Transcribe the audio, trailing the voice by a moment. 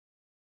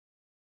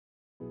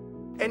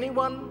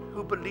Anyone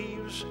who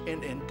believes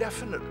in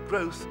indefinite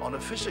growth on a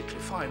physically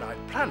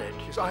finite planet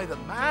is either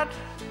mad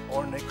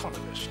or an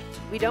economist.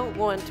 We don't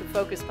want to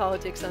focus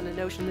politics on a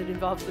notion that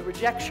involves the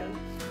rejection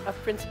of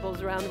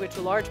principles around which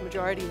a large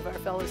majority of our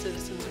fellow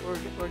citizens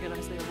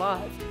organize their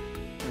lives.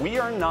 We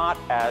are not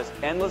as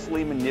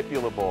endlessly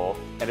manipulable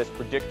and as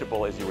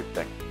predictable as you would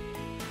think.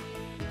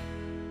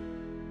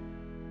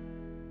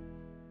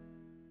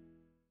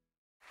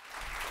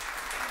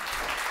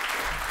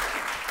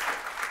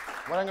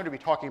 What I'm going to be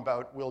talking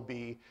about will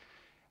be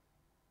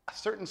a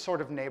certain sort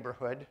of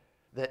neighborhood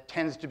that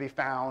tends to be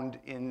found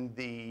in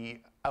the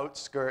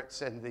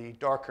outskirts and the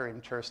darker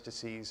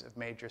interstices of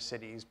major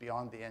cities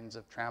beyond the ends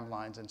of tram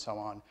lines and so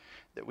on,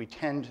 that we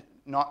tend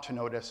not to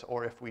notice,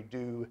 or if we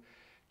do,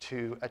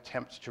 to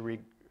attempt to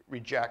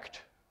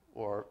reject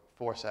or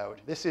force out.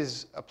 This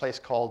is a place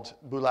called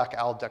Bulaq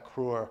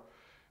al-Dakrur,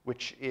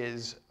 which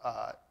is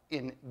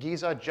in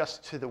Giza,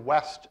 just to the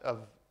west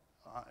of,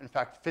 in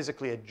fact,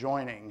 physically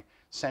adjoining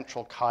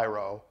central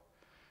Cairo.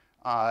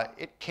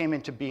 It came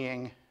into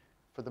being,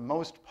 for the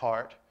most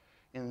part,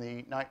 in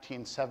the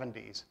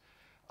 1970s,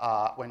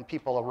 when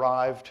people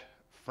arrived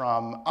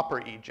from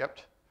Upper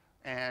Egypt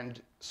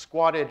and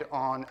squatted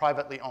on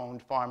privately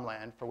owned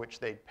farmland for which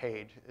they'd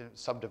paid,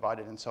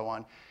 subdivided and so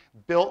on,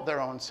 built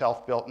their own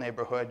self-built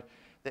neighborhood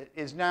that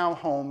is now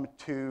home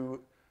to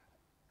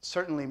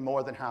certainly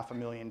more than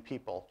 500,000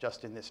 people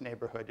just in this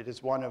neighborhood. It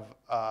is one of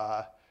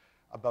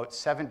about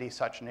 70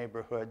 such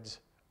neighborhoods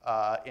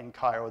in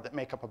Cairo that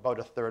make up about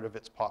 1/3 of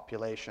its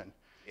population.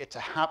 It's a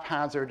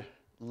haphazard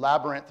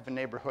labyrinth of a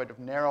neighborhood of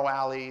narrow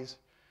alleys,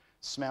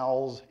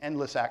 smells,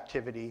 endless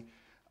activity.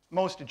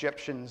 Most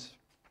Egyptians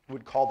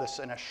would call this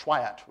an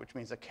ashwayat, which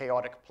means a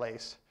chaotic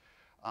place.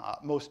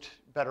 Most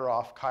better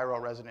off Cairo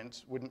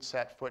residents wouldn't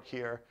set foot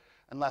here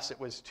unless it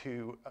was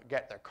to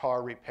get their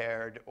car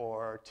repaired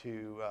or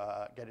to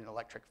get an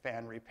electric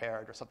fan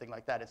repaired or something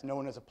like that. It's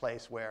known as a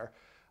place where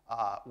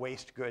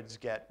waste goods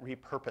get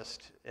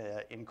repurposed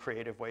in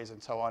creative ways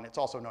and so on. It's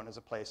also known as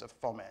a place of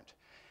foment.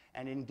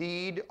 And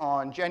indeed,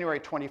 on January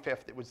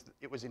 25th,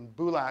 it was in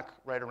Bulaq,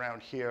 right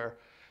around here,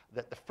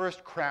 that the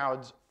first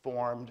crowds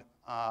formed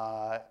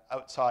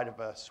outside of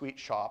a sweet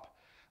shop,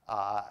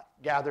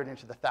 gathered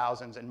into the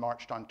thousands and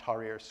marched on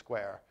Tahrir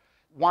Square.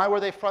 Why were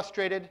they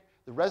frustrated?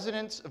 The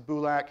residents of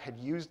Bulaq had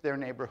used their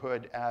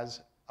neighborhood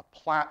as a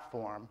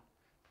platform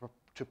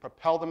to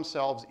propel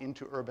themselves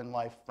into urban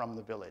life from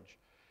the village.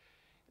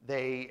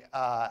 They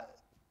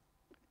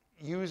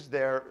used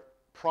their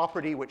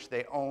property which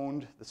they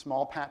owned, the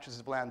small patches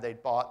of land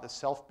they'd bought, the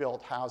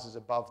self-built houses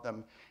above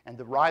them, and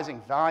the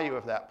rising value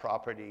of that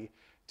property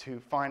to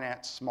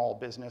finance small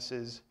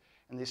businesses.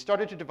 And they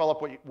started to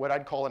develop what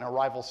I'd call an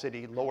arrival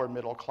city lower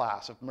middle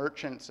class of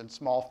merchants and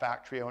small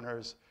factory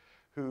owners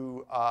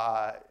who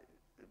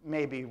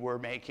maybe were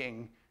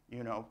making,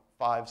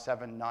 $5,000,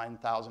 $7,000,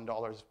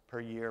 $9,000 per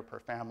year per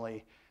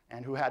family,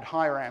 and who had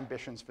higher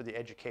ambitions for the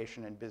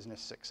education and business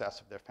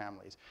success of their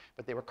families.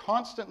 But they were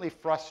constantly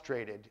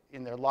frustrated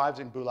in their lives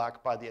in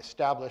Bulaq by the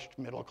established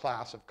middle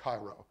class of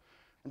Cairo.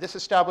 And this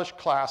established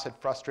class had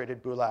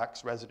frustrated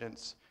Bulaq's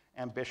residents'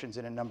 ambitions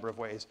in a number of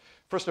ways.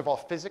 First of all,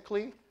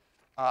 physically,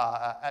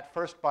 at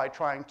first by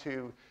trying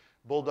to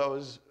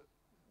bulldoze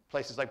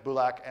places like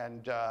Bulaq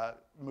and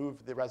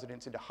move the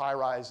residents into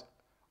high-rise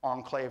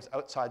enclaves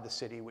outside the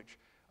city, which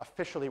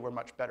officially were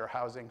much better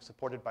housing,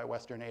 supported by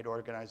Western aid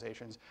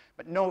organizations,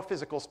 but no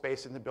physical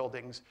space in the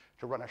buildings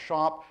to run a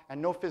shop,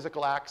 and no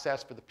physical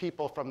access for the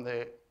people from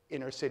the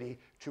inner city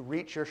to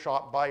reach your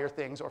shop, buy your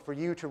things, or for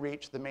you to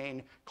reach the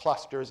main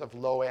clusters of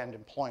low-end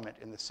employment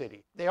in the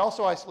city. They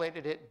also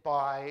isolated it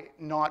by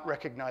not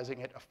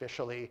recognizing it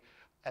officially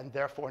and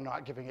therefore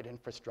not giving it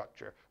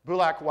infrastructure.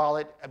 Bulaq, while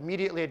it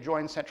immediately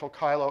adjoins central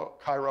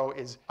Cairo,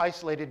 is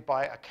isolated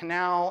by a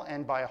canal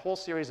and by a whole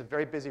series of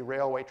very busy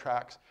railway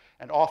tracks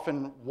and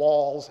often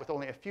walls with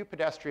only a few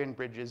pedestrian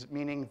bridges,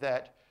 meaning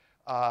that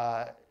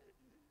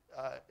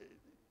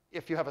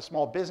if you have a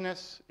small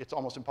business, it's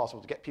almost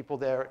impossible to get people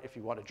there. If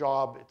you want a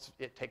job,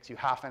 it takes you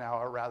half an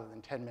hour rather than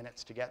 10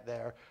 minutes to get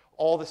there.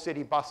 All the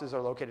city buses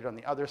are located on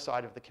the other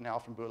side of the canal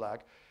from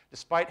Bulaq.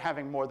 Despite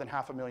having more than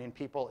 500,000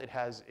 people, it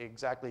has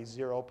exactly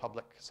 0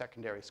 public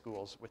secondary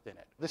schools within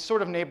it. This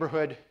sort of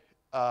neighborhood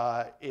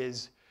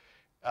is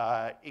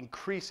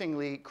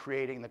increasingly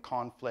creating the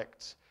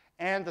conflicts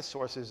and the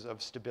sources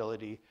of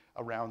stability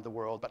around the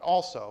world, but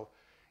also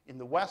in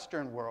the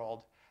Western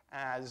world,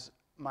 as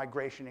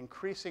migration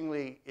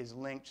increasingly is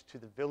linked to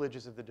the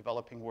villages of the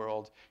developing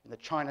world, in the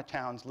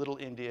Chinatowns, Little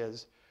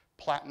Indias,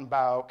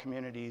 Plattenbau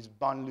communities,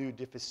 banlieue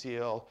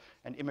difficile,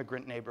 and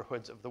immigrant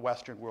neighborhoods of the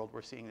Western world.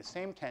 We're seeing the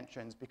same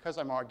tensions because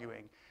I'm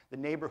arguing the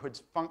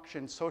neighborhoods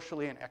function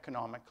socially and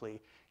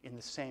economically in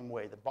the same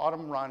way. The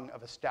bottom rung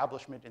of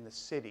establishment in the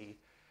city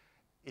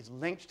is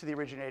linked to the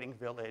originating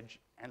village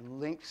and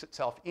links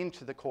itself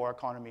into the core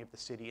economy of the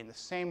city in the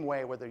same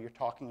way, whether you're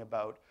talking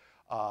about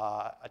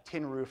a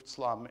tin-roofed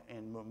slum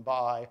in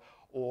Mumbai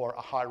or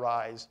a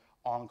high-rise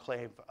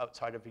enclave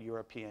outside of a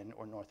European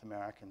or North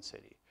American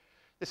city.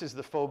 This is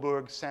the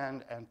Faubourg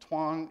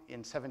Saint-Antoine in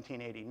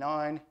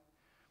 1789.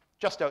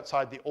 just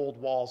outside the old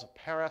walls of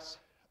Paris.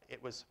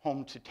 It was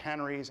home to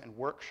tanneries and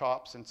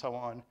workshops and so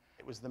on.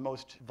 It was the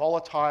most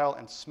volatile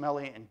and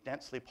smelly and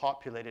densely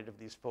populated of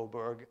these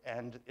faubourgs,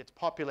 and its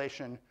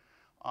population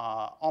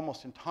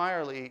almost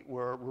entirely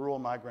were rural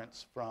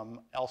migrants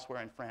from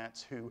elsewhere in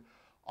France who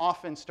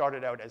often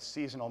started out as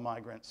seasonal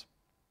migrants,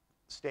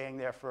 staying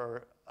there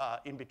for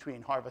in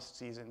between harvest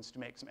seasons to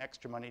make some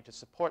extra money to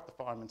support the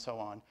farm and so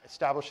on,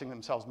 establishing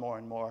themselves more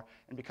and more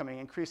and becoming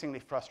increasingly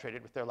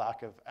frustrated with their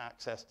lack of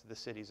access to the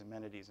city's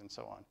amenities and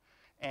so on.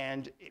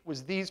 And it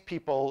was these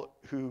people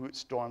who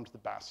stormed the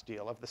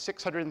Bastille. Of the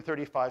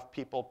 635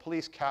 people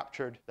police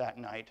captured that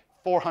night,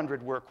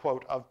 400 were,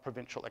 quote, of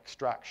provincial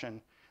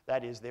extraction.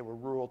 That is, they were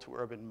rural to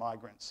urban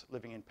migrants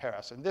living in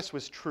Paris. And this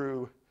was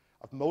true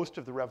of most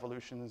of the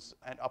revolutions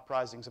and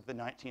uprisings of the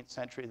 19th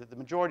century, that the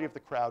majority of the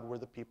crowd were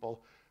the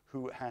people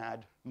who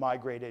had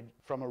migrated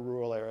from a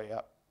rural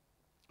area,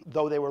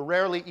 though they were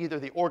rarely either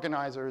the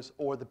organizers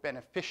or the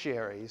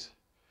beneficiaries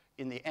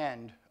in the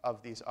end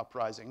of these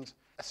uprisings.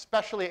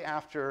 Especially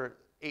after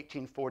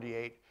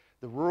 1848,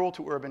 the rural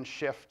to urban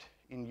shift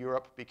in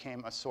Europe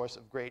became a source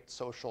of great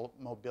social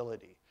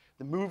mobility.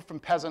 The move from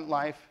peasant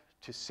life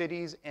to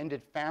cities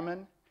ended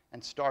famine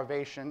and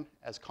starvation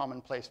as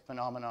commonplace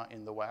phenomena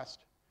in the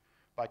West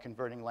by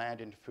converting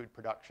land into food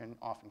production,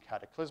 often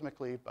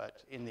cataclysmically,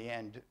 but in the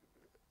end,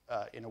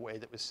 in a way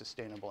that was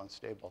sustainable and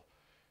stable.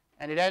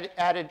 And it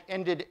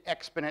ended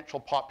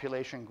exponential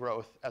population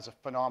growth as a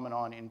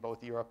phenomenon in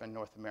both Europe and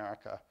North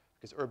America,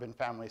 because urban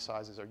family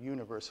sizes are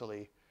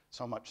universally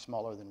so much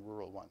smaller than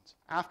rural ones.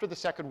 After the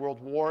Second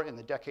World War, in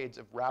the decades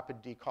of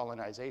rapid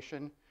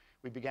decolonization,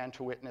 we began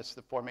to witness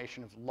the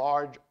formation of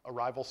large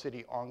arrival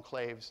city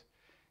enclaves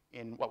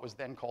in what was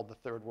then called the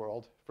Third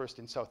World, first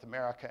in South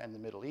America and the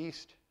Middle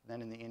East,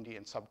 then in the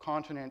Indian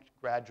subcontinent,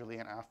 gradually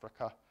in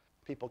Africa.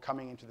 People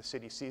coming into the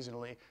city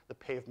seasonally, the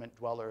pavement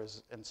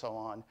dwellers and so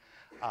on,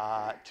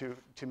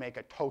 to make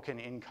a token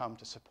income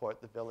to support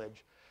the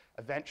village.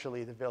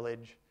 Eventually, the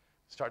village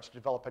starts to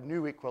develop a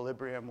new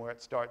equilibrium where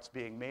it starts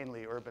being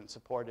mainly urban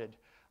supported,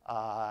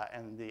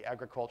 and the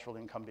agricultural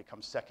income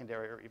becomes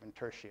secondary or even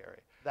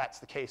tertiary. That's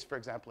the case, for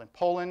example, in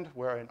Poland,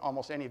 where in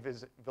almost any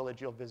village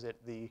you'll visit,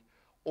 the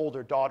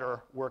older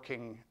daughter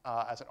working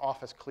as an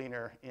office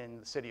cleaner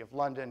in the city of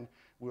London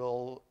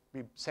will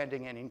be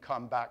sending an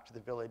income back to the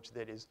village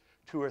that is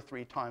 2 or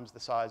 3 times the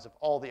size of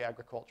all the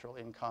agricultural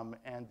income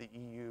and the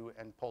EU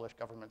and Polish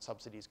government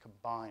subsidies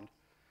combined.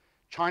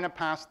 China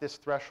passed this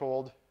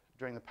threshold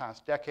during the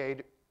past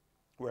decade,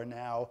 where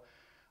now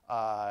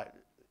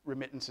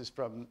remittances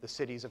from the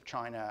cities of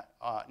China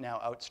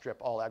now outstrip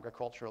all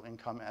agricultural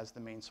income as the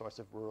main source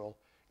of rural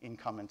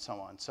income and so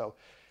on. So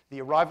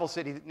the arrival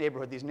city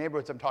neighborhood, these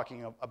neighborhoods I'm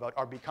talking about,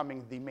 are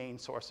becoming the main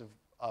source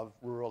of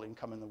rural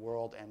income in the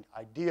world, and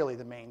ideally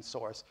the main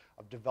source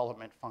of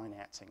development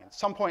financing. At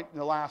some point in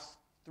the last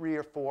 3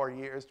 or 4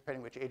 years,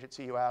 depending which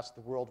agency you ask,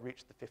 the world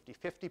reached the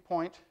 50-50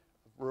 point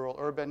of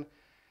rural-urban.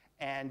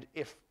 And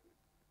if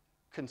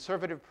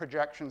conservative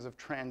projections of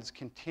trends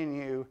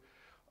continue,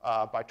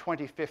 by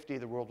 2050,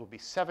 the world will be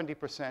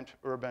 70%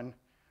 urban,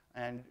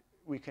 and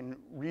we can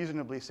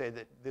reasonably say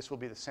that this will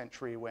be the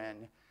century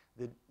when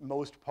the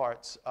most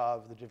parts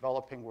of the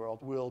developing world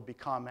will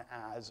become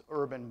as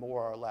urban,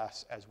 more or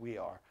less, as we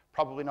are.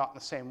 Probably not in the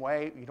same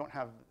way. You don't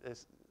have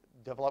this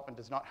development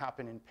does not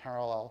happen in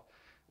parallel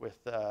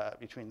with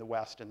between the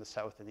West and the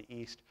South and the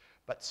East,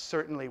 but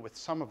certainly with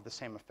some of the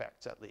same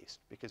effects at least,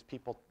 because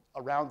people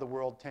around the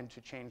world tend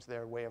to change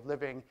their way of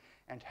living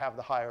and have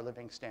the higher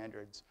living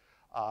standards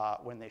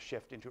when they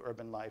shift into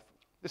urban life.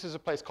 This is a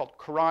place called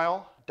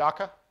Karail,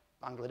 Dhaka,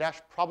 Bangladesh,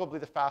 probably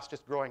the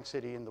fastest growing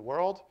city in the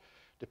world,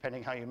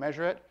 depending how you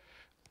measure it.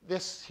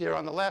 This here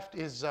on the left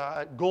is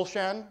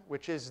Gulshan,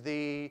 which is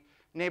the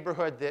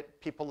neighborhood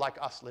that people like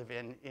us live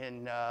in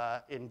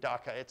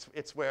Dhaka.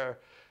 It's where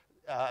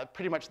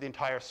pretty much the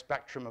entire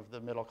spectrum of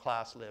the middle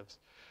class lives.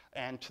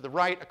 And to the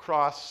right,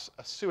 across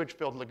a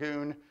sewage-filled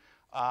lagoon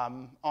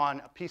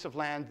on a piece of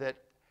land that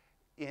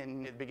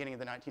in the beginning of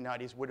the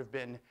 1990s would have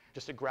been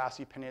just a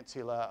grassy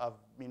peninsula of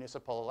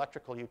municipal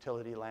electrical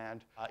utility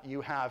land.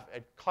 You have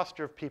a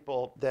cluster of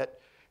people that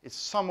is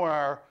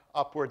somewhere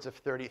upwards of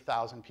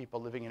 30,000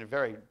 people living in a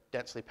very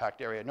densely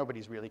packed area.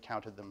 Nobody's really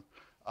counted them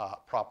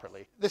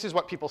properly. This is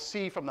what people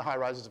see from the high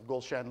rises of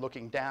Gulshan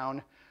looking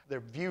down.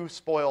 Their view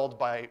spoiled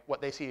by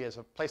what they see as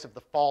a place of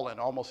the fallen,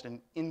 almost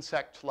an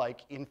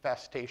insect-like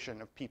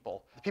infestation of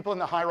people. The people in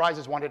the high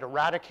rises want it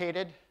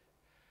eradicated.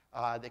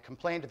 They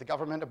complained to the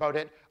government about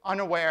it,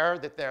 unaware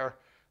that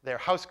their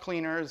house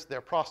cleaners,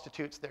 their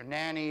prostitutes, their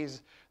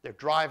nannies, their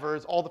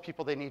drivers, all the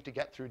people they need to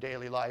get through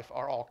daily life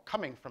are all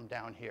coming from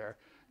down here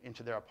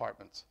into their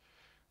apartments.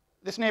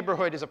 This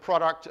neighborhood is a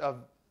product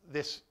of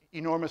this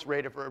enormous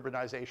rate of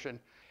urbanization.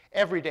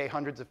 Every day,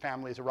 hundreds of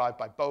families arrive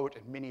by boat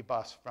and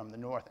minibus from the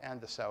north and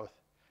the south.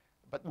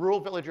 But rural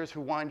villagers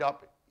who wind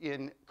up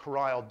in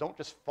Karail don't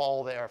just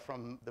fall there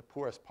from the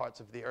poorest parts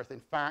of the earth. In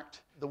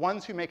fact, the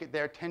ones who make it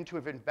there tend to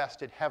have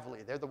invested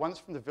heavily. They're the ones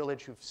from the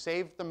village who've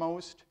saved the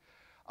most,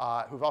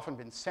 who've often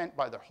been sent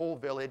by their whole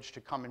village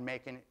to come and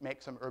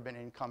make some urban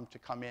income to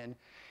come in.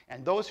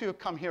 And those who have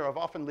come here have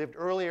often lived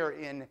earlier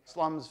in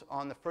slums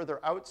on the further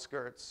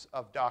outskirts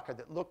of Dhaka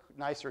that look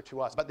nicer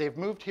to us. But they've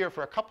moved here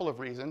for a couple of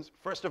reasons.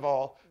 First of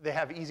all, they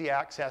have easy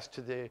access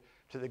to the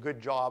good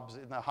jobs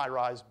in the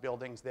high-rise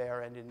buildings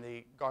there and in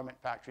the garment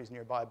factories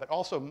nearby. But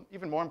also,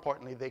 even more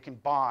importantly, they can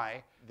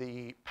buy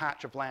the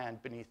patch of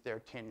land beneath their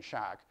tin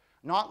shack.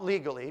 Not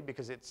legally,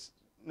 because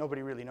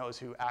nobody really knows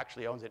who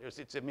actually owns it.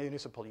 It's a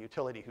municipal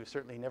utility who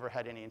certainly never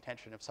had any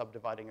intention of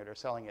subdividing it or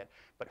selling it.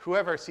 But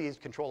whoever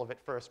seized control of it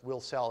first will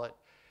sell it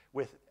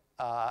with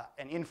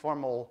an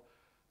informal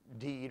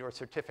deed or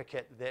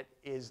certificate that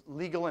is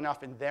legal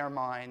enough in their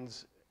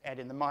minds and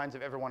in the minds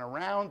of everyone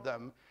around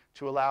them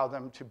to allow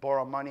them to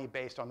borrow money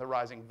based on the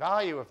rising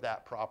value of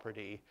that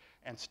property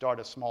and start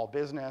a small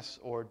business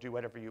or do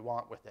whatever you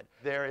want with it.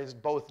 There is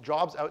both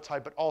jobs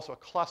outside, but also a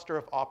cluster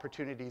of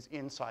opportunities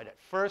inside it.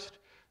 First,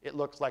 it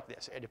looks like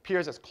this. It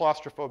appears as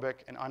claustrophobic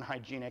and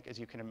unhygienic as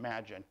you can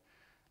imagine.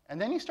 And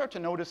then you start to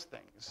notice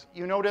things.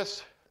 You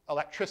notice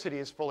electricity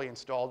is fully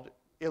installed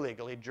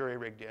illegally,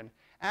 jury-rigged in,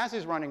 as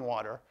is running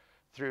water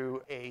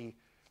through a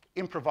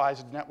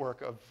improvised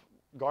network of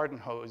garden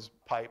hose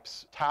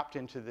pipes tapped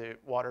into the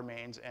water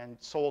mains and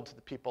sold to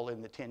the people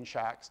in the tin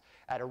shacks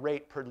at a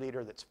rate per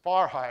liter that's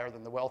far higher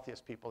than the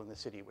wealthiest people in the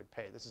city would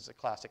pay. This is a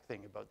classic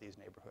thing about these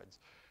neighborhoods.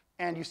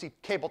 And you see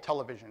cable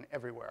television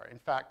everywhere. In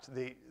fact,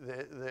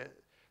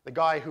 the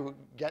guy who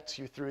gets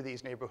you through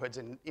these neighborhoods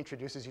and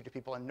introduces you to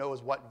people and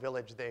knows what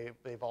village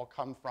they've all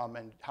come from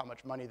and how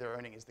much money they're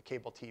earning is the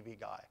cable TV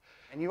guy.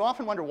 And you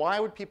often wonder, why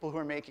would people who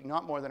are making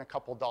not more than a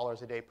couple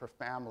dollars a day per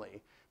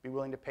family be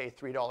willing to pay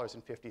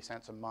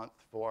 $3.50 a month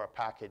for a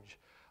package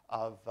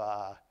of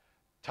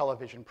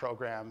television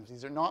programs?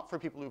 These are not for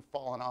people who've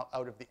fallen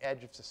out of the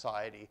edge of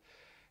society.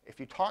 If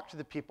you talk to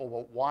the people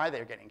about why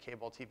they're getting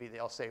cable TV,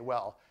 they'll say,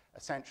 well,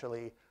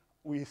 essentially,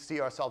 we see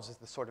ourselves as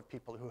the sort of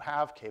people who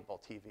have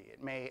cable TV.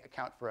 It may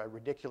account for a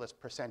ridiculous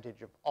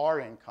percentage of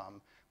our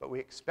income, but we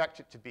expect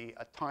it to be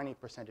a tiny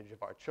percentage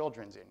of our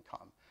children's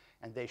income.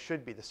 And they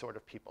should be the sort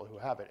of people who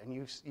have it. And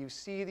you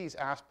see these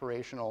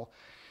aspirational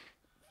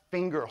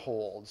finger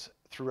holds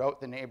throughout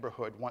the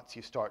neighborhood once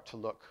you start to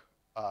look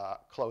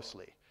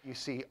closely. You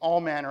see all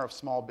manner of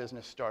small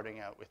business starting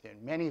out within,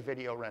 many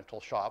video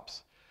rental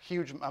shops,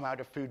 huge amount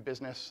of food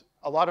business,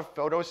 a lot of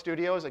photo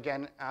studios,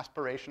 again,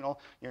 aspirational.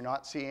 You're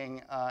not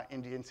seeing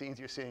Indian scenes,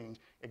 you're seeing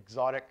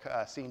exotic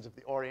scenes of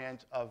the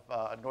Orient, of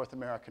North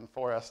American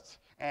forests,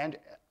 and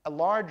a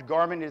large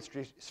garment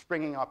industry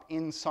springing up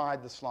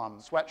inside the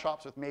slums.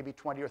 Sweatshops with maybe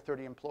 20 or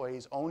 30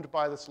 employees owned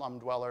by the slum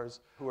dwellers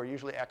who are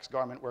usually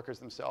ex-garment workers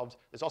themselves.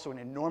 There's also an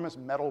enormous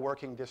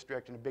metalworking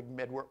district and a big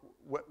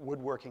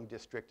woodworking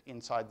district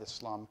inside the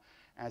slum,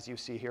 as you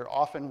see here,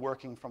 often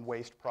working from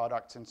waste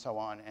products and so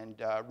on and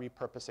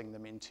repurposing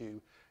them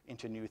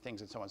into new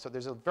things and so on. So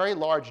there's a very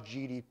large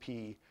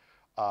GDP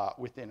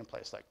within a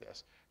place like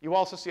this. You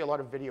also see a lot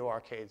of video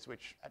arcades,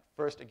 which at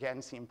first,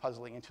 again, seem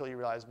puzzling until you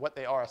realize what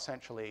they are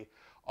essentially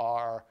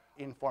are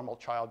informal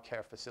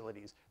childcare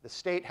facilities. The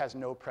state has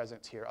no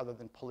presence here other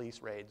than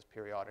police raids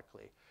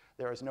periodically.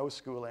 There is no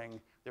schooling,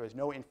 there is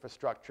no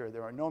infrastructure,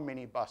 there are no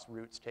minibus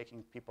routes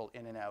taking people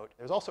in and out.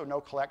 There's also no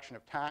collection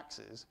of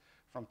taxes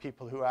from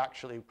people who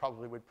actually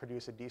probably would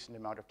produce a decent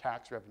amount of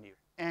tax revenue.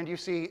 And you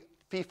see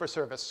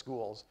fee-for-service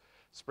schools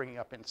springing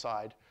up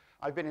inside.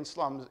 I've been in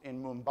slums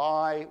in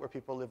Mumbai where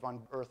people live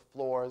on earth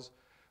floors,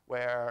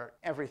 where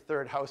every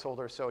third household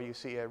or so you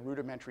see a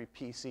rudimentary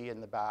PC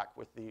in the back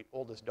with the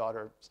oldest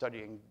daughter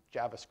studying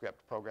JavaScript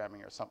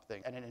programming or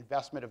something, and an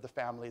investment of the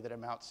family that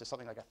amounts to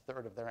something like a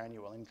third of their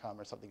annual income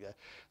or something. There's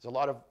a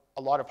lot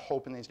of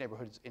hope in these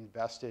neighborhoods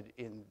invested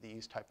in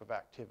these type of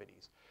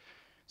activities.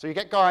 So you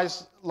get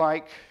guys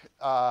like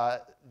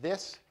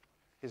this.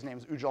 His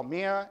name's Ujjal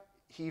Mia.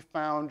 He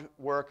found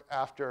work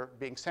after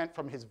being sent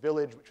from his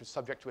village, which was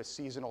subject to a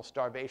seasonal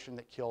starvation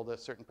that killed a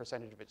certain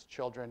percentage of its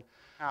children.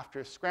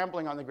 After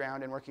scrambling on the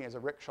ground and working as a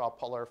rickshaw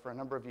puller for a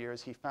number of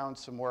years, he found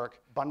some work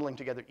bundling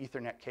together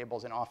Ethernet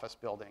cables in office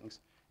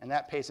buildings. And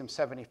that pays him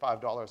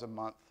 $75 a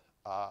month,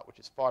 which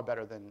is far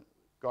better than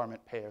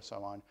garment pay or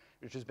so on,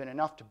 which has been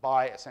enough to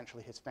buy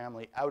essentially his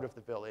family out of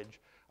the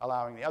village,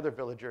 allowing the other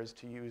villagers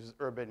to use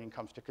urban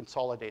incomes to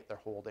consolidate their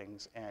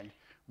holdings and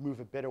move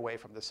a bit away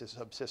from the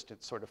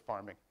subsistence sort of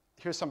farming.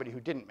 Here's somebody who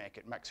didn't make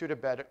it.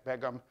 Maksuda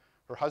Begum,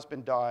 her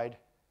husband died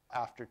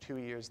after 2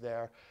 years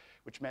there,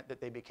 which meant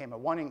that they became a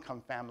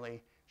one-income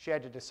family. She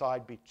had to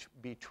decide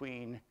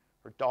between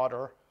her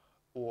daughter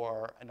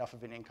or enough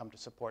of an income to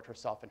support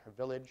herself and her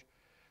village.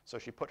 So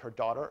she put her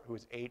daughter, who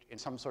is 8, in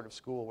some sort of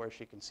school where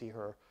she can see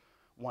her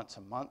once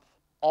a month,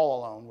 all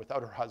alone,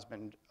 without her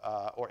husband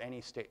or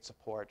any state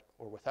support,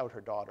 or without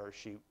her daughter.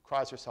 She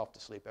cries herself to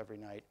sleep every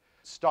night,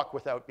 stuck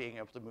without being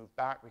able to move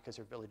back because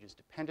her village is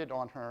dependent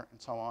on her, and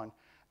so on,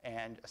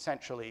 and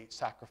essentially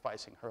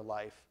sacrificing her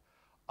life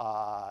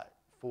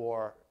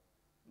for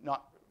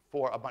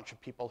a bunch of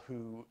people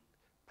who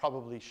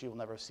probably she will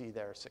never see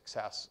their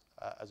success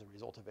as a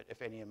result of it,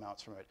 if any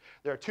amounts from it.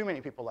 There are too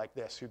many people like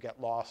this who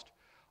get lost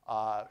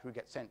who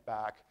get sent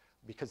back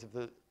because of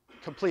the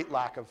complete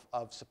lack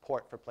of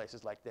support for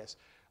places like this.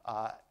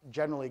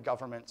 Generally,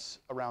 governments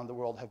around the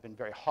world have been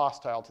very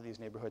hostile to these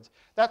neighborhoods.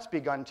 That's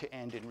begun to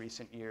end in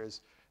recent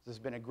years. There's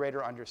been a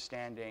greater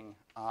understanding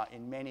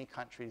in many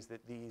countries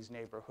that these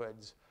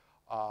neighborhoods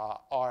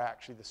are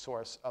actually the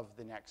source of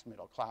the next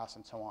middle class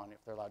and so on,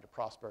 if they're allowed to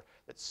prosper.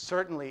 That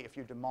certainly, if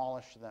you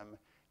demolish them,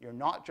 you're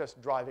not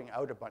just driving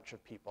out a bunch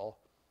of people,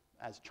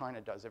 as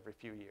China does every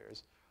few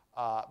years,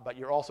 but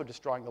you're also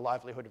destroying the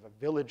livelihood of a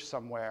village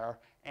somewhere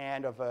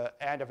and of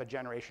a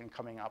generation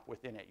coming up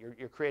within it.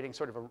 You're creating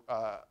sort of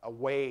a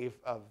wave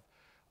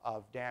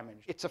of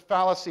damage. It's a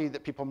fallacy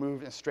that people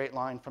move in a straight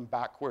line from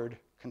backward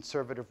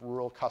conservative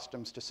rural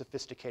customs to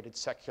sophisticated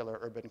secular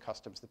urban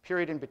customs. The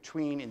period in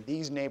between in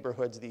these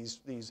neighborhoods,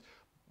 these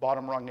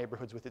bottom rung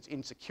neighborhoods with its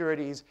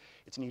insecurities,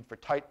 its need for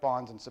tight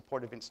bonds and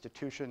supportive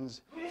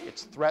institutions,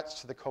 its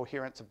threats to the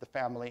coherence of the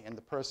family and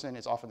the person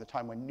is often the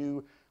time when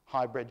new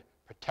hybrid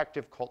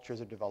protective cultures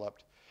are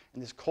developed.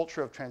 And this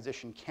culture of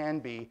transition can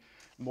be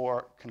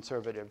more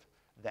conservative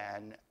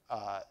than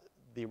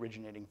the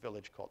originating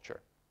village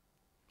culture.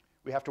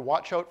 We have to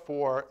watch out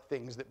for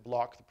things that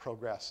block the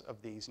progress of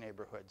these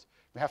neighborhoods.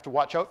 We have to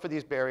watch out for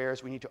these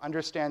barriers. We need to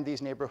understand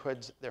these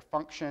neighborhoods, their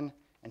function,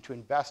 and to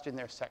invest in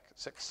their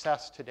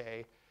success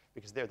today,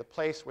 because they're the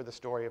place where the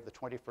story of the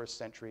 21st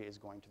century is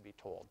going to be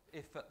told.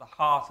 If at the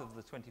heart of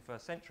the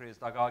 21st century, as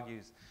Doug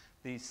argues,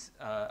 these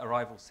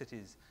arrival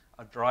cities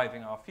are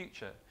driving our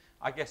future,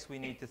 I guess we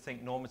need to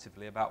think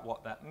normatively about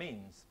what that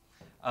means,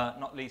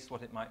 not least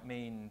what it might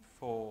mean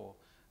for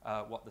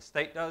what the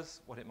state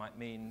does, what it might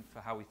mean for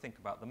how we think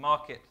about the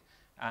market,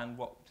 and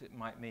what it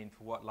might mean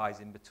for what lies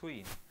in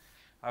between.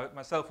 I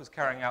myself was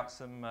carrying out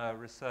some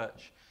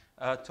research,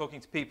 talking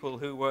to people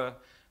who were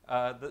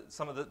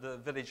some of the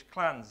village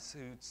clans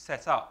who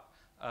set up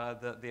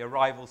the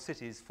arrival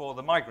cities for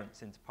the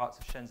migrants into parts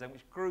of Shenzhen,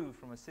 which grew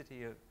from a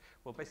city of,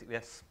 well, basically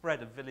a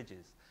spread of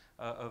villages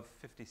of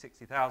 50,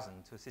 60,000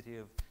 to a city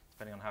of,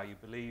 depending on how you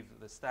believe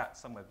the stats,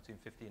 somewhere between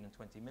 15 and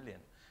 20 million.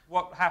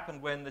 What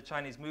happened when the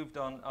Chinese moved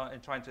on in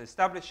trying to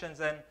establish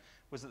Shenzhen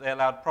was that they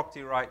allowed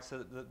property rights so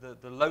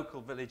that the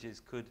local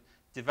villages could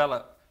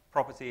develop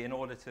property in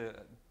order to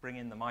bring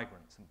in the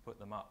migrants and put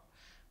them up.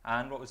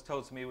 And what was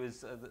told to me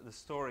was the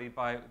story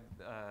by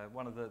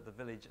one of the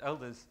village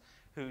elders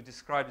who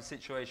described a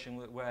situation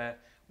where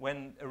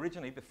when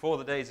originally, before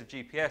the days of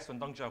GPS, when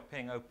Deng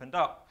Xiaoping opened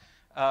up,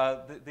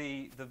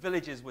 the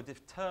villages were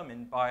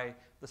determined by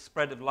the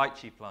spread of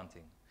lychee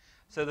planting.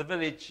 So the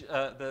village,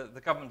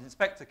 the government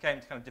inspector came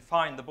to kind of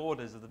define the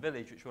borders of the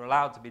village which were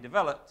allowed to be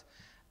developed,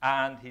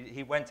 and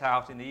he went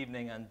out in the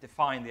evening and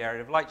defined the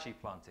area of lychee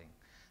planting.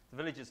 The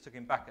villagers took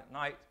him back at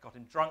night, got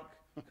him drunk,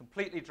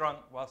 completely drunk,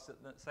 whilst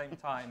at the same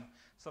time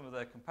some of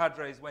their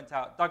compadres went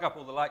out, dug up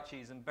all the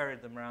lychees and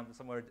buried them around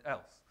somewhere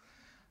else.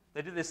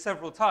 They did this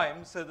several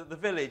times so that the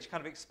village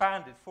kind of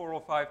expanded 4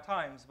 or 5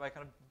 times by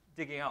kind of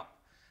digging up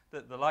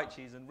the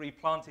lychees and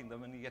replanting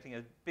them and getting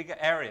a bigger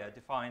area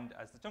defined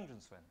as the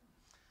Zhongzhensuen.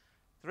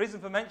 The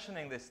reason for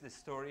mentioning this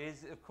story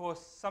is, of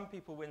course, some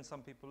people win,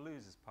 some people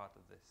lose as part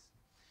of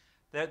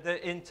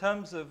this. In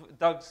terms of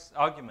Doug's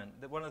argument,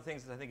 that one of the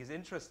things that I think is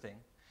interesting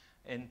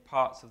in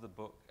parts of the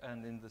book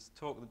and in this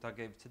talk that Doug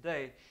gave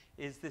today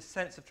is this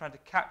sense of trying to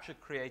capture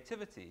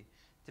creativity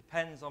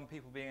depends on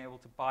people being able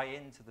to buy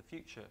into the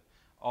future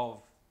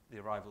of the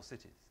arrival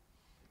cities.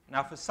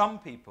 Now, for some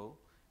people,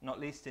 not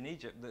least in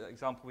Egypt, the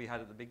example we had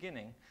at the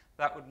beginning,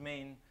 that would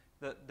mean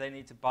that they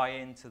need to buy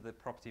into the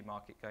property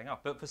market going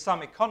up. But for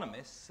some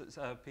economists,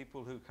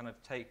 people who kind of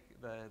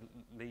take their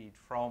lead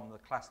from the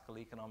classical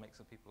economics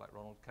of people like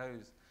Ronald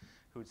Coase,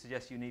 who would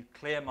suggest you need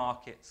clear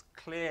markets,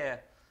 clear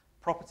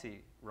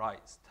property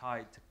rights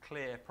tied to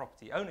clear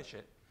property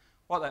ownership,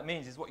 what that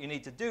means is what you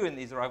need to do in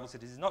these arrival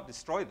cities is not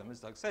destroy them, as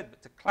Doug said,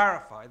 but to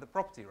clarify the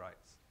property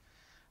rights.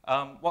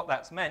 What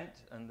that's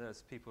meant, and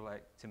there's people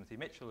like Timothy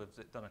Mitchell who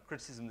have done a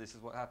criticism, this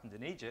is what happened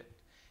in Egypt,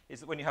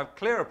 is that when you have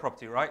clearer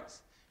property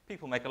rights,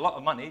 people make a lot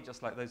of money,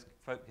 just like those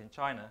folk in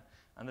China,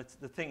 and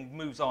the thing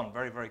moves on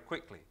very, very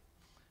quickly.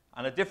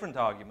 And a different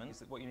argument is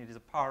that what you need is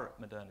a pirate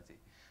modernity.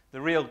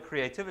 The real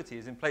creativity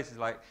is in places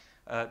like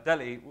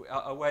Delhi,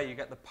 where you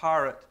get the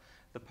pirate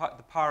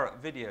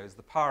videos,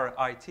 the pirate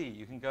IT.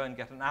 You can go and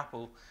get an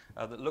Apple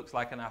that looks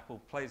like an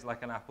Apple, plays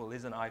like an Apple,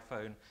 is an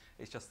iPhone.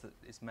 It's just that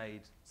it's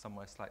made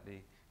somewhere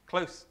slightly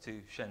close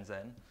to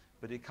Shenzhen,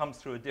 but it comes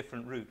through a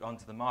different route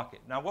onto the market.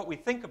 Now, what we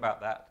think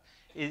about that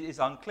is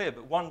unclear,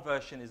 but one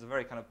version is a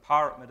very kind of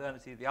pirate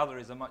modernity, the other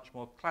is a much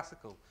more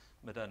classical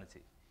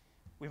modernity.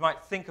 We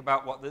might think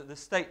about what the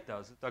state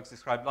does. Doug's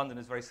described London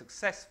as very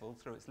successful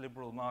through its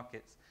liberal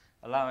markets,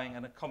 allowing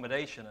an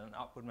accommodation and an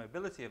upward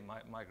mobility of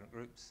migrant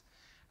groups.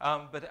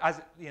 But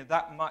as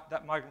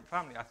that migrant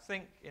family, I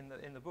think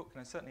in the book,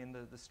 and certainly in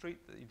the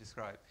street that you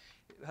described,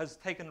 has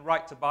taken the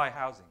right to buy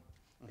housing.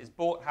 It's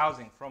bought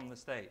housing from the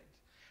state.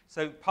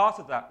 So part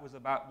of that was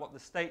about what the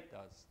state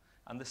does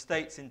and the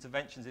state's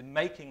interventions in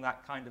making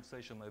that kind of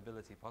social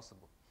mobility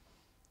possible.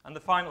 And the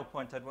final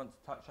point I'd want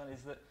to touch on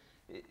is that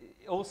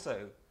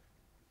also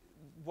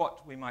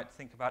what we might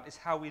think about is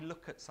how we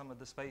look at some of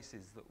the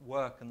spaces that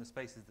work and the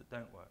spaces that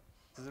don't work.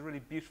 There's a really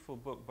beautiful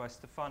book by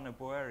Stefano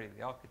Boeri,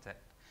 the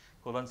architect,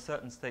 called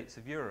Uncertain States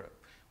of Europe,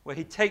 where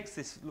he takes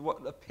this,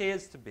 what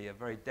appears to be a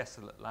very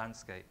desolate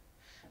landscape,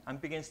 and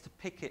begins to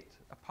pick it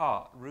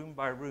apart, room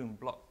by room,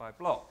 block by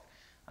block,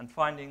 and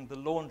finding the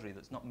laundry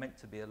that's not meant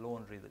to be a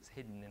laundry that's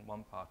hidden in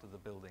one part of the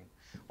building,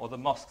 or the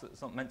mosque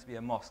that's not meant to be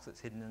a mosque that's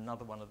hidden in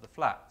another one of the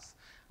flats.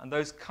 And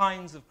those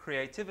kinds of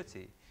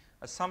creativity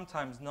are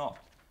sometimes not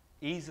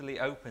easily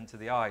open to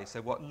the eye.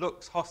 So what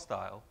looks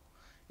hostile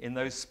in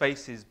those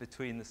spaces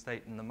between the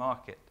state and the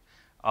market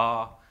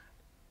are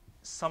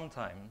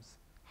sometimes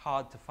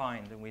hard to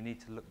find, and we need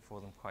to look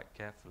for them quite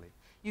carefully.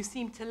 You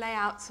seem to lay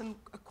out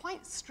a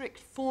quite strict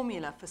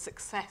formula for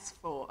success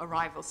for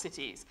arrival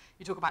cities.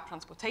 You talk about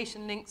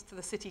transportation links to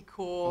the city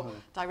core,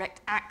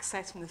 direct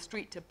access from the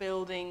street to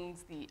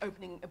buildings, the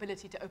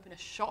ability to open a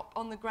shop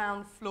on the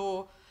ground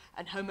floor,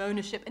 and home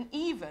ownership, and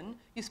even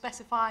you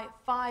specify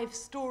 5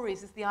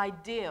 stories as the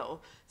ideal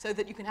so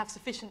that you can have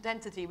sufficient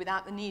density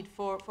without the need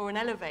for an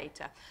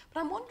elevator.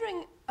 But I'm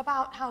wondering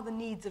about how the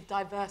needs of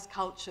diverse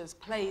cultures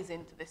plays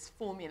into this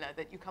formula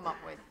that you come up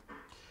with.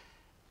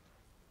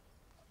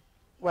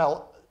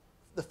 Well,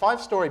 the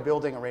 5-story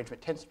building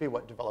arrangement tends to be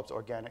what develops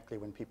organically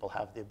when people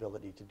have the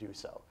ability to do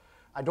so.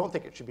 I don't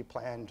think it should be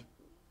planned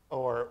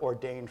or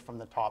ordained from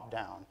the top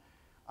down.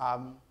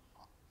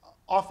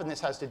 Often this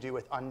has to do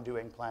with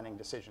undoing planning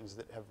decisions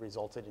that have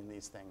resulted in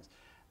these things,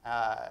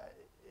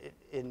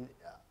 in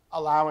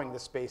allowing the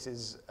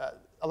spaces,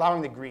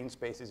 allowing the green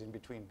spaces in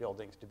between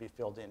buildings to be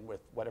filled in with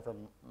whatever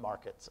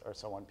markets or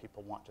so on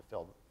people want to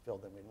fill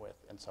them in with,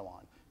 and so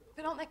on.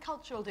 But aren't there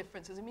cultural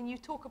differences? I mean, you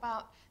talk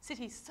about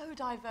cities so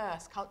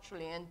diverse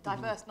culturally and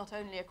diverse not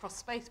only across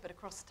space but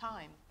across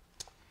time.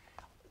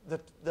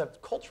 The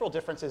cultural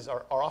differences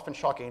are often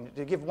shocking.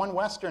 To give one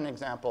Western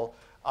example,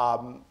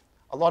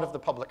 a lot of the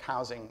public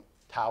housing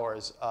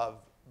towers of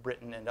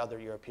Britain and other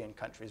European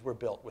countries were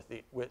built with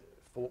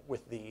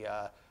the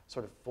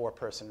sort of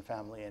 4-person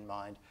family in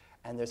mind,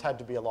 and there's had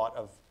to be a lot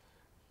of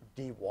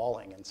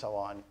de-walling and so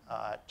on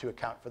to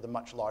account for the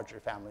much larger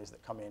families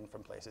that come in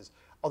from places.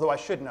 Although I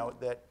should note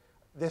that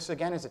this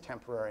again is a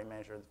temporary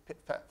measure.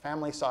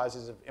 Family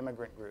sizes of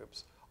immigrant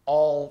groups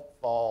all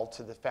fall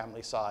to the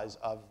family size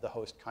of the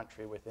host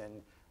country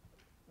within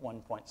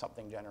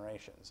 1-point-something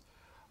generations.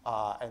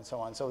 And so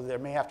on. So there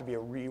may have to be a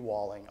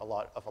re-walling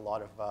of a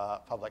lot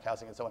of public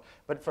housing and so on.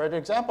 But for an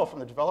example from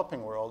the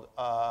developing world,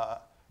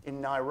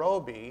 in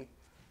Nairobi,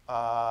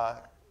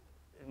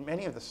 in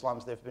many of the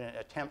slums, there have been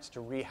attempts to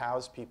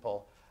rehouse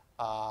people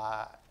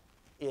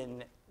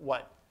in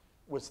what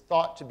was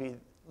thought to be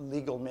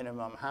legal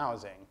minimum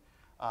housing,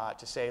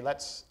 to say,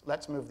 let's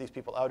move these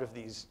people out of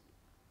these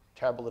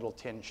terrible little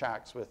tin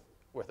shacks with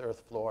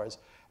earth floors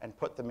and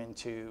put them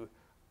into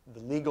the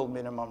legal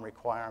minimum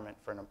requirement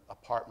for an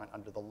apartment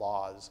under the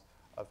laws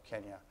of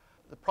Kenya.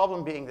 The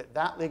problem being that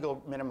that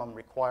legal minimum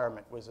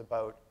requirement was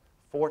about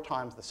 4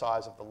 times the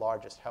size of the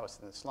largest house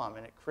in the slum,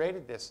 and it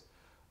created this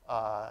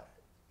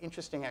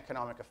interesting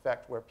economic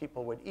effect where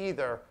people would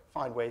either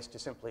find ways to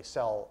simply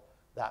sell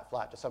that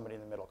flat to somebody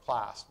in the middle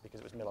class because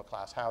it was middle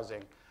class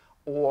housing,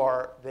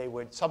 or they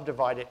would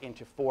subdivide it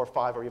into 4,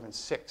 5, or even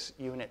 6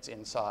 units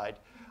inside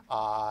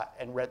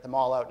and rent them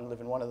all out and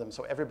live in one of them,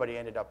 so everybody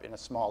ended up in a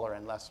smaller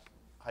and less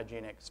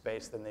hygienic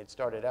space than they'd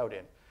started out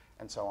in,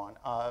 and so on.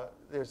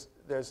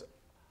 There's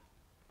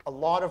a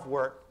lot of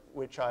work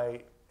which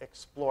I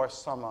explore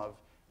some of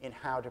in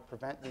how to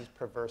prevent these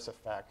perverse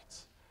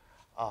effects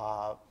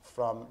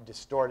from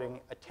distorting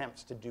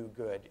attempts to do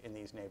good in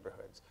these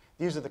neighborhoods.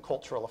 These are the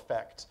cultural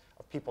effects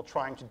of people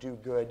trying to do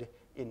good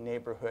in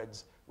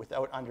neighborhoods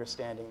without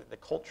understanding that the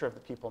culture of the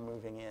people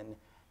moving in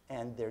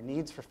and their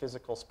needs for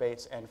physical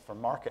space and for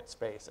market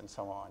space and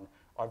so on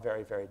are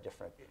very, very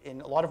different.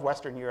 In a lot of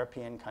Western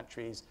European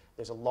countries,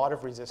 there's a lot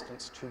of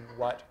resistance to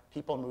what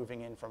people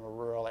moving in from a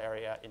rural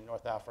area in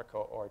North Africa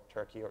or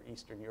Turkey or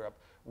Eastern Europe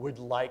would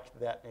like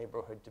that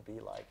neighborhood to be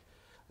like.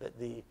 That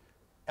the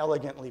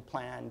elegantly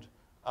planned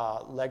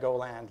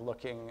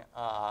Legoland-looking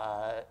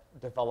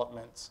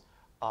developments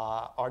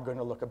are going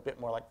to look a bit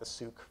more like the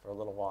souk for a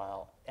little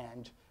while,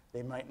 and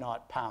they might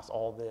not pass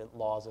all the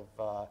laws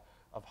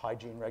of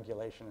hygiene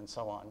regulation and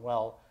so on.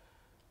 Well,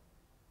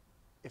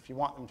 if you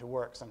want them to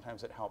work,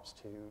 sometimes it helps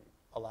to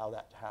allow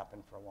that to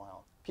happen for a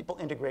while. People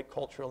integrate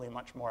culturally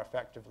much more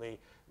effectively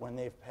when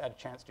they've had a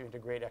chance to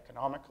integrate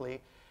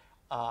economically,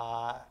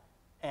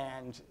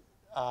 and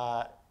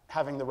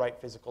having the right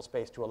physical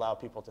space to allow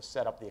people to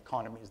set up the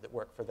economies that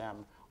work for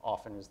them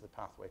often is the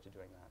pathway to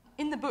doing that.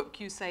 In the book,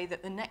 you say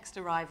that the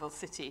arrival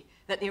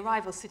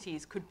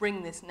cities could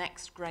bring this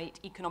next great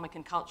economic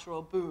and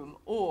cultural boom,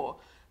 or,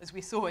 as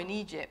we saw in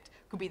Egypt,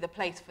 could be the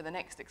place for the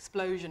next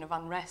explosion of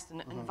unrest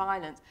and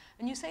violence.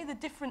 And you say the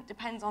difference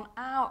depends on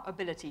our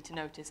ability to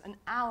notice and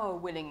our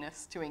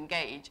willingness to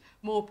engage,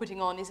 more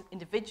putting on is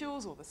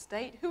individuals or the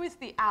state. Who is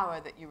the our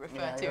that you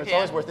refer to here? It's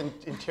always worth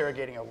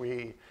interrogating a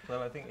we.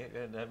 Well, I think,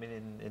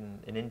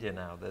 in India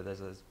now,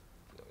 there's a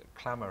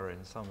clamour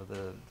in some of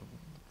the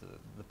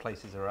the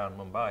places around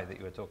Mumbai that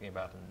you were talking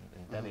about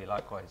in Delhi,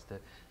 likewise,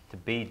 to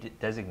be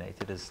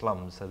designated as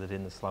slums, so that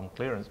in the slum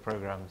clearance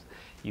programs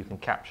you can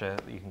capture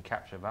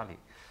value.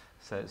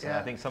 So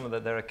I think some of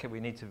we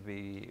need to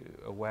be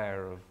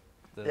aware of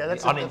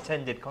the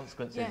unintended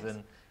consequences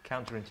and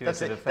counterintuitive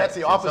effects. That's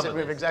the opposite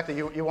move, exactly.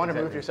 You want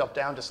to move yourself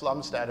down to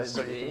slum status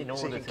so you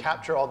can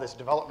capture all this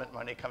development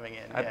money coming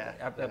in.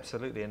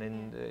 Absolutely, and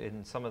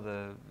in some of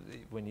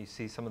when you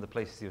see some of the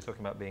places you were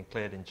talking about being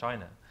cleared in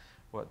China,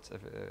 I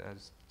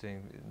was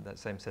doing that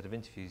same set of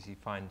interviews, you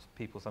find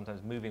people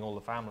sometimes moving all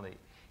the family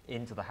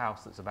into the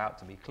house that's about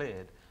to be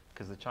cleared,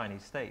 because the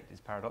Chinese state is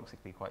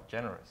paradoxically quite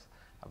generous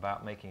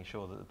about making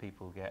sure that the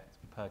people get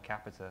per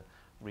capita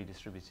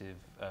redistributive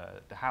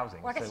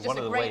housing. Well, I guess it's just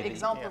a great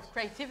example of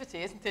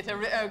creativity, isn't it?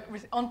 An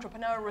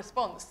entrepreneurial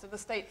response to the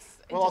state's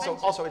intervention.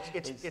 Well, also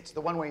it's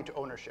the one way into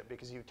ownership,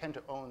 because you tend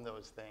to own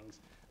those things,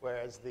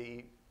 whereas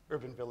the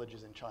urban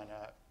villages in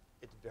China,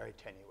 it's very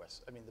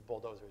tenuous. I mean, the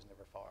bulldozer is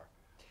never far.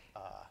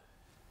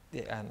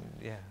 As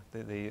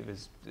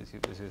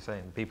you were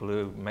saying, people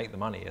who make the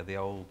money are the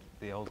old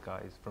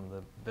guys from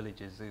the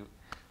villages who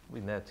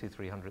been there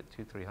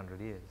 200-300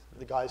 years.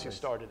 The guys who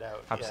started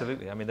out.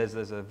 Absolutely. Yeah. I mean,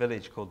 there's a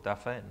village called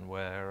Dafen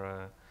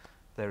where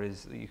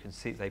you can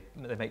see they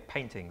make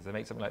paintings. They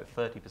make something like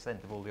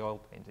 30% of all the oil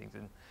paintings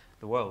in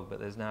the world. But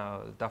there's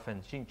now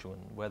Dafen Xinchuan,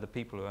 where the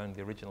people who owned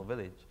the original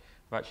village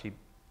have actually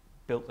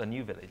built a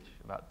new village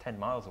about 10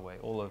 miles away,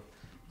 all of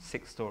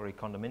 6-story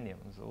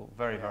condominiums, all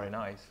very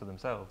nice for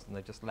themselves, and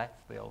they just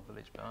left the old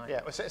village behind.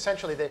 Yeah,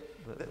 essentially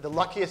the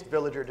luckiest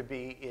villager to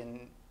be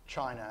in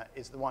China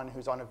is the one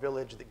who's on a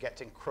village that gets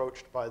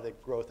encroached by the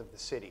growth of the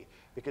city,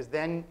 because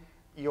then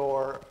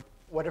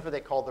whatever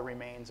they call the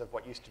remains of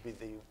what used to be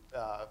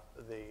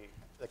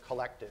the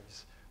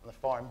collectives on the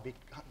farm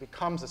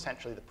becomes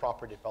essentially the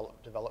proper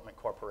development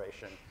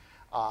corporation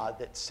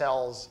that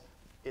sells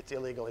its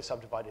illegally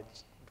subdivided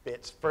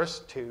bits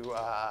first to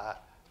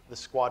the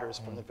squatters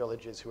from the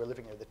villages who are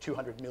living there, the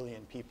 200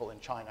 million people in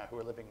China who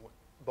are living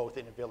both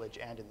in a village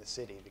and in the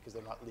city because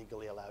they're not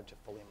legally allowed to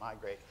fully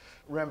migrate.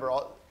 Remember,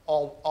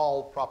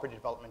 all property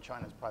development in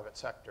China is private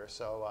sector,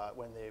 so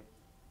when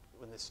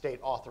the state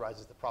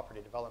authorizes the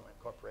property development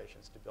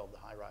corporations to build the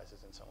high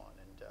rises and so on,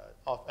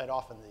 and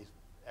often these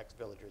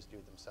ex-villagers do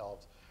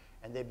themselves,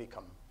 and they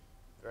become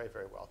very,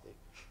 very wealthy.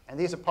 And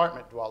these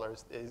apartment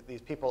dwellers,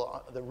 these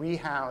people, the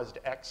rehoused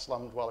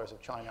ex-slum dwellers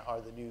of China are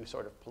the new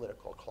sort of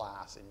political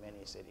class in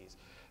many cities,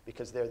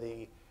 because they're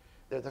the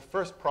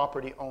first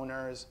property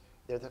owners.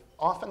 They're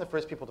often the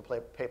first people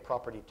to pay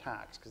property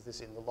tax, because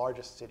this in the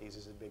largest cities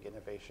is a big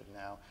innovation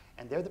now.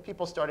 And they're the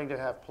people starting to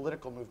have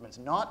political movements,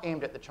 not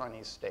aimed at the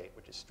Chinese state,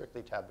 which is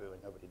strictly taboo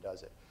and nobody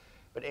does it,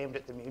 but aimed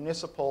at the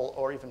municipal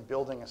or even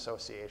building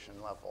association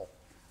level,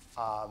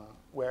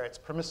 where it's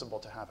permissible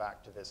to have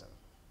activism.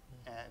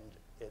 And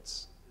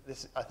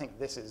I think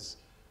this is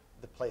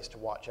the place to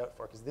watch out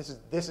for, because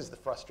this is the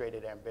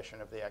frustrated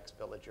ambition of the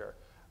ex-villager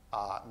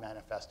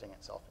manifesting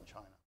itself in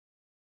China.